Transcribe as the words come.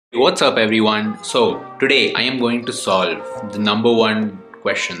What's up everyone? So today I am going to solve the number one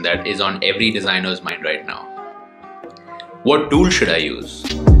question that is on every designer's mind right now. What tool should I use?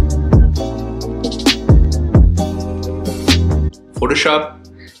 Photoshop,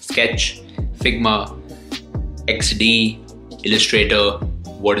 Sketch, Figma, XD, Illustrator,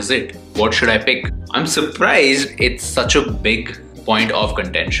 what is it? What should I pick? I'm surprised it's such a big point of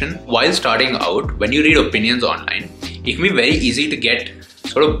contention. While starting out, when you read opinions online, it can be very easy to get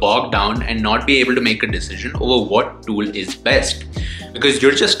sort of bogged down and not be able to make a decision over what tool is best. Because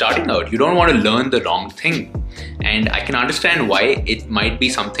you're just starting out, you don't want to learn the wrong thing. And I can understand why it might be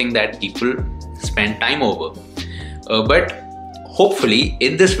something that people spend time over. But hopefully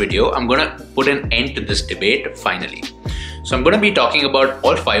in this video, I'm gonna put an end to this debate finally. So I'm gonna be talking about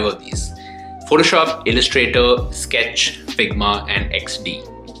all five of these: Photoshop, Illustrator, Sketch, Figma, and XD.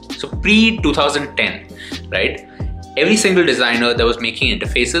 So pre-2010, right? Every single designer that was making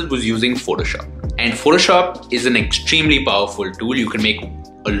interfaces was using Photoshop. And Photoshop is an extremely powerful tool. You can make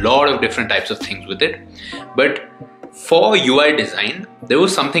a lot of different types of things with it. But for UI design, there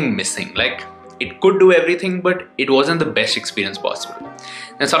was something missing. Like, it could do everything, but it wasn't the best experience possible.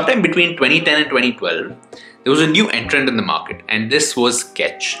 And sometime between 2010 and 2012, there was a new entrant in the market, and this was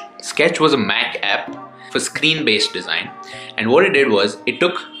Sketch. Sketch was a Mac app for screen-based design. And what it did was, it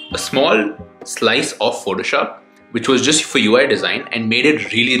took a small slice of Photoshop, which was just for UI design, and made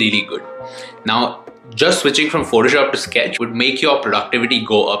it really, really good. Now, just switching from Photoshop to Sketch would make your productivity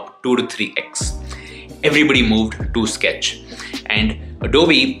go up 2 to 3x. Everybody moved to Sketch, and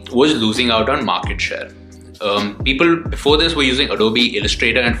Adobe was losing out on market share. People before this were using Adobe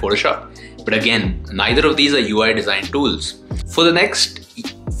Illustrator and Photoshop, but again, neither of these are UI design tools. For the next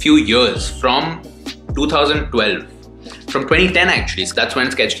few years, from 2012, from 2010 actually, so that's when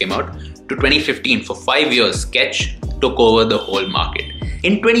Sketch came out, to 2015, for 5 years, Sketch took over the whole market.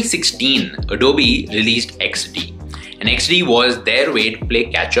 In 2016, Adobe released XD, and XD was their way to play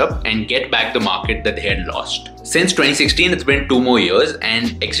catch up and get back the market that they had lost. Since 2016, it's been 2 more years,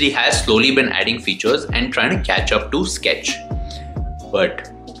 and XD has slowly been adding features and trying to catch up to Sketch. But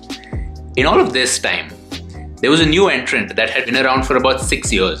in all of this time, there was a new entrant that had been around for about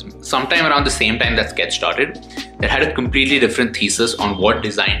 6 years, sometime around the same time that Sketch started, that had a completely different thesis on what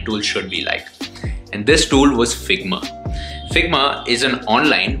design tools should be like. And this tool was Figma. Figma is an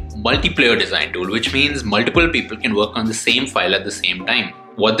online multiplayer design tool, which means multiple people can work on the same file at the same time.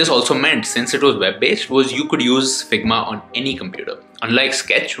 What this also meant, since it was web-based, was you could use Figma on any computer, unlike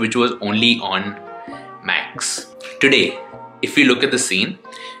Sketch, which was only on Macs. Today, if we look at the scene,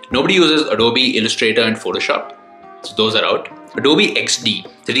 nobody uses Adobe Illustrator and Photoshop, so those are out. Adobe XD,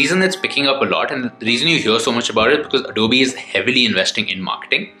 the reason it's picking up a lot and the reason you hear so much about it is because Adobe is heavily investing in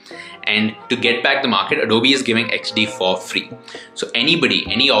marketing, and to get back the market, Adobe is giving XD for free. So anybody,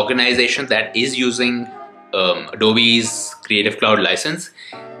 any organization that is using Adobe's Creative Cloud license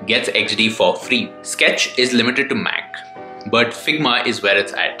gets XD for free. Sketch is limited to Mac, but Figma is where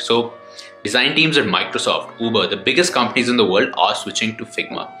it's at. So design teams at Microsoft, Uber, the biggest companies in the world are switching to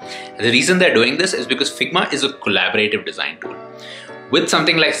Figma. And the reason they're doing this is because Figma is a collaborative design tool. With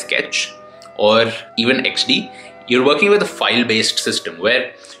something like Sketch or even XD, you're working with a file-based system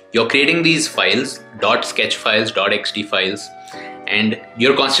where you're creating these files, .sketch files, .xd files, and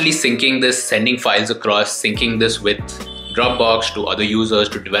you're constantly syncing this, sending files across, syncing this with Dropbox to other users,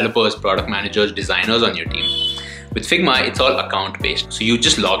 to developers, product managers, designers on your team. With Figma, it's all account-based. So you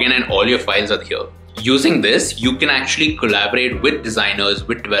just log in and all your files are here. Using this, you can actually collaborate with designers,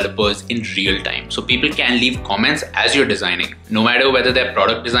 with developers in real time. So people can leave comments as you're designing. No matter whether they're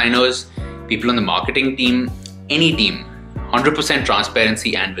product designers, people on the marketing team, any team, 100%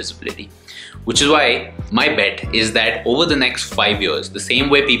 transparency and visibility. Which is why my bet is that over the next 5 years, the same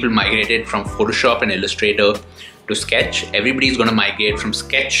way people migrated from Photoshop and Illustrator to Sketch, everybody's going to migrate from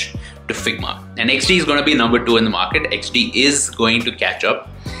Sketch to Figma. And XD is going to be number 2 in the market. XD is going to catch up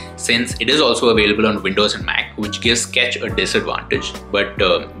since it is also available on Windows and Mac, which gives Sketch a disadvantage, but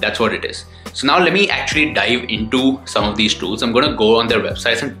that's what it is. So now let me actually dive into some of these tools. I'm going to go on their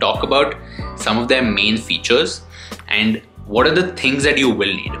websites and talk about some of their main features and what are the things that you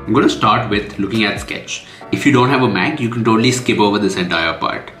will need. I'm going to start with looking at Sketch. If you don't have a Mac, you can totally skip over this entire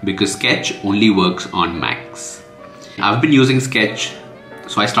part because Sketch only works on Macs. I've been using Sketch.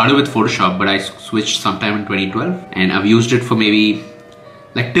 So I started with Photoshop, but I switched sometime in 2012 and I've used it for maybe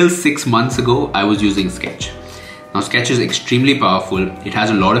like till 6 months ago, I was using Sketch. Now Sketch is extremely powerful. It has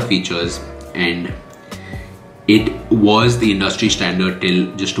a lot of features and it was the industry standard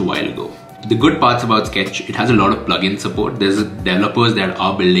till just a while ago. The good parts about Sketch, it has a lot of plugin support. There's developers that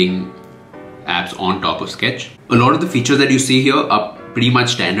are building apps on top of Sketch. A lot of the features that you see here are pretty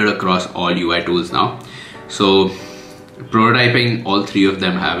much standard across all UI tools now. So prototyping, all three of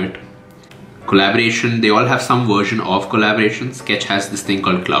them have it. Collaboration, they all have some version of collaboration. Sketch has this thing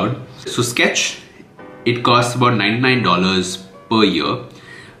called Cloud. So Sketch, it costs about $99 per year.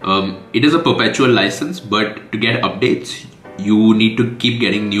 It is a perpetual license, but to get updates, you need to keep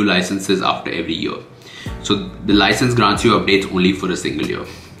getting new licenses after every year. So the license grants you updates only for a single year.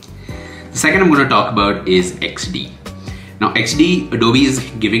 The second I'm going to talk about is XD. Now XD, Adobe is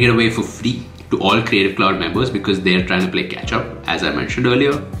giving it away for free to all Creative Cloud members because they're trying to play catch up, as I mentioned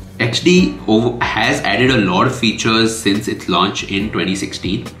earlier. XD has added a lot of features since its launch in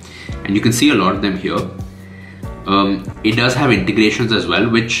 2016, and you can see a lot of them here. It does have integrations as well,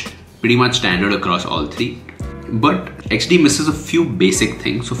 which pretty much standard across all three. But XD misses a few basic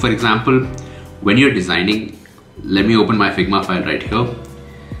things. So for example, when you're designing, let me open my Figma file right here.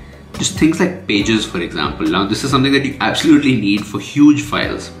 Just things like pages, for example. Now this is something that you absolutely need for huge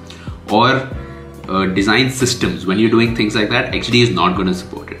files, or design systems. When you're doing things like that, XD is not going to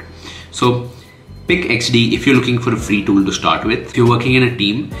support it. So pick XD if you're looking for a free tool to start with. If you're working in a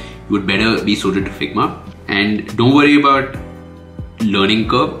team, you would better be suited to Figma. And don't worry about learning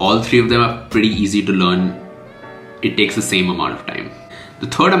curve. All three of them are pretty easy to learn. It takes the same amount of time. The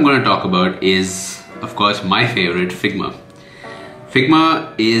third I'm going to talk about is, of course, my favorite, Figma.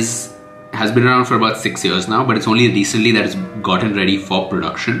 Figma has been around for about 6 years now, but it's only recently that it's gotten ready for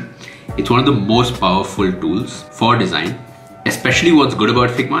production. It's one of the most powerful tools for design. Especially what's good about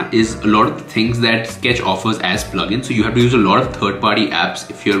Figma is a lot of the things that Sketch offers as plugins. So you have to use a lot of third-party apps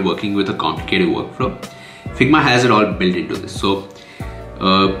if you're working with a complicated workflow. Figma has it all built into this. So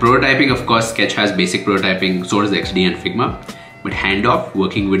prototyping, of course, Sketch has basic prototyping, so does XD and Figma. But handoff,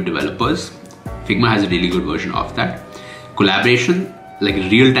 working with developers, Figma has a really good version of that. Collaboration, like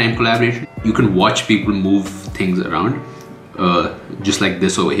real-time collaboration, you can watch people move things around, just like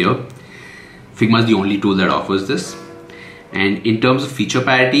this over here. Figma is the only tool that offers this. And in terms of feature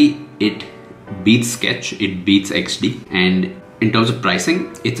parity, it beats Sketch, it beats XD. And in terms of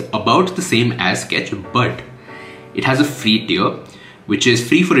pricing, it's about the same as Sketch, but it has a free tier, which is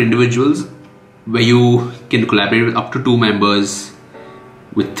free for individuals, where you can collaborate with up to 2 members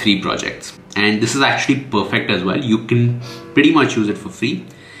with 3 projects. And this is actually perfect as well. You can pretty much use it for free,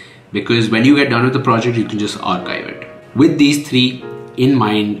 because when you get done with the project, you can just archive it. With these 3 in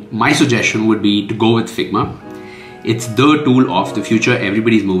mind, my suggestion would be to go with Figma. It's the tool of the future.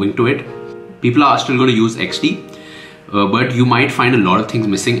 Everybody's moving to it. People are still going to use XD, but you might find a lot of things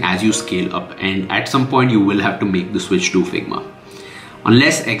missing as you scale up, and at some point you will have to make the switch to Figma.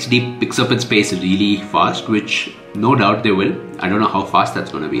 Unless XD picks up its pace really fast, which no doubt they will. I don't know how fast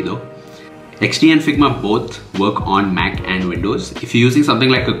that's going to be though. XD and Figma both work on Mac and Windows. If you're using something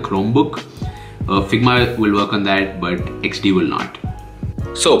like a Chromebook, Figma will work on that, but XD will not.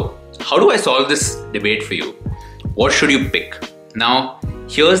 So how do I solve this debate for you? What should you pick? Now,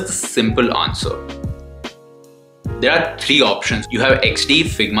 here's the simple answer. There are 3 options. You have XD,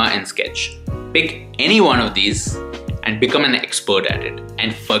 Figma, and Sketch. Pick any one of these and become an expert at it,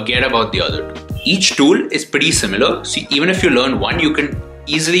 and forget about the other 2. Each tool is pretty similar, so even if you learn one, you can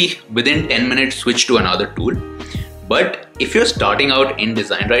easily within 10 minutes switch to another tool. But if you're starting out in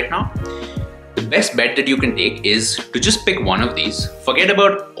design right now, the best bet that you can take is to just pick one of these, forget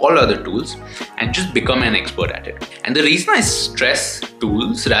about all other tools, and just become an expert at it. And the reason I stress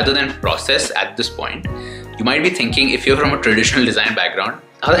tools rather than process at this point, you might be thinking, if you're from a traditional design background,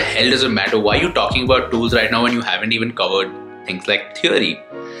 how the hell does it matter? Why are you talking about tools right now when you haven't even covered things like theory?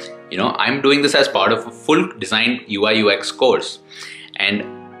 You know, I'm doing this as part of a full design UI UX course, and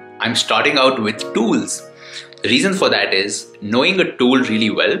I'm starting out with tools. The reason for that is knowing a tool really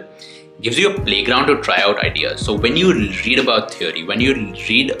well gives you a playground to try out ideas. So when you read about theory, when you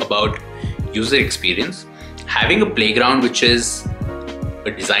read about user experience, having a playground which is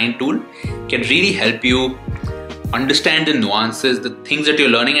a design tool can really help you understand the nuances, the things that you're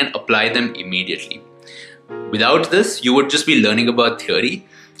learning, and apply them immediately. Without this, you would just be learning about theory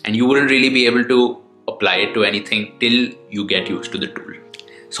and you wouldn't really be able to apply it to anything till you get used to the tool.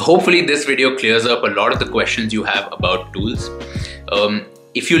 So hopefully this video clears up a lot of the questions you have about tools.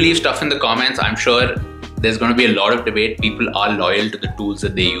 If you leave stuff in the comments, I'm sure there's going to be a lot of debate. People are loyal to the tools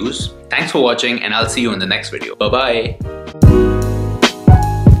that they use. Thanks for watching, and I'll see you in the next video. Bye-bye.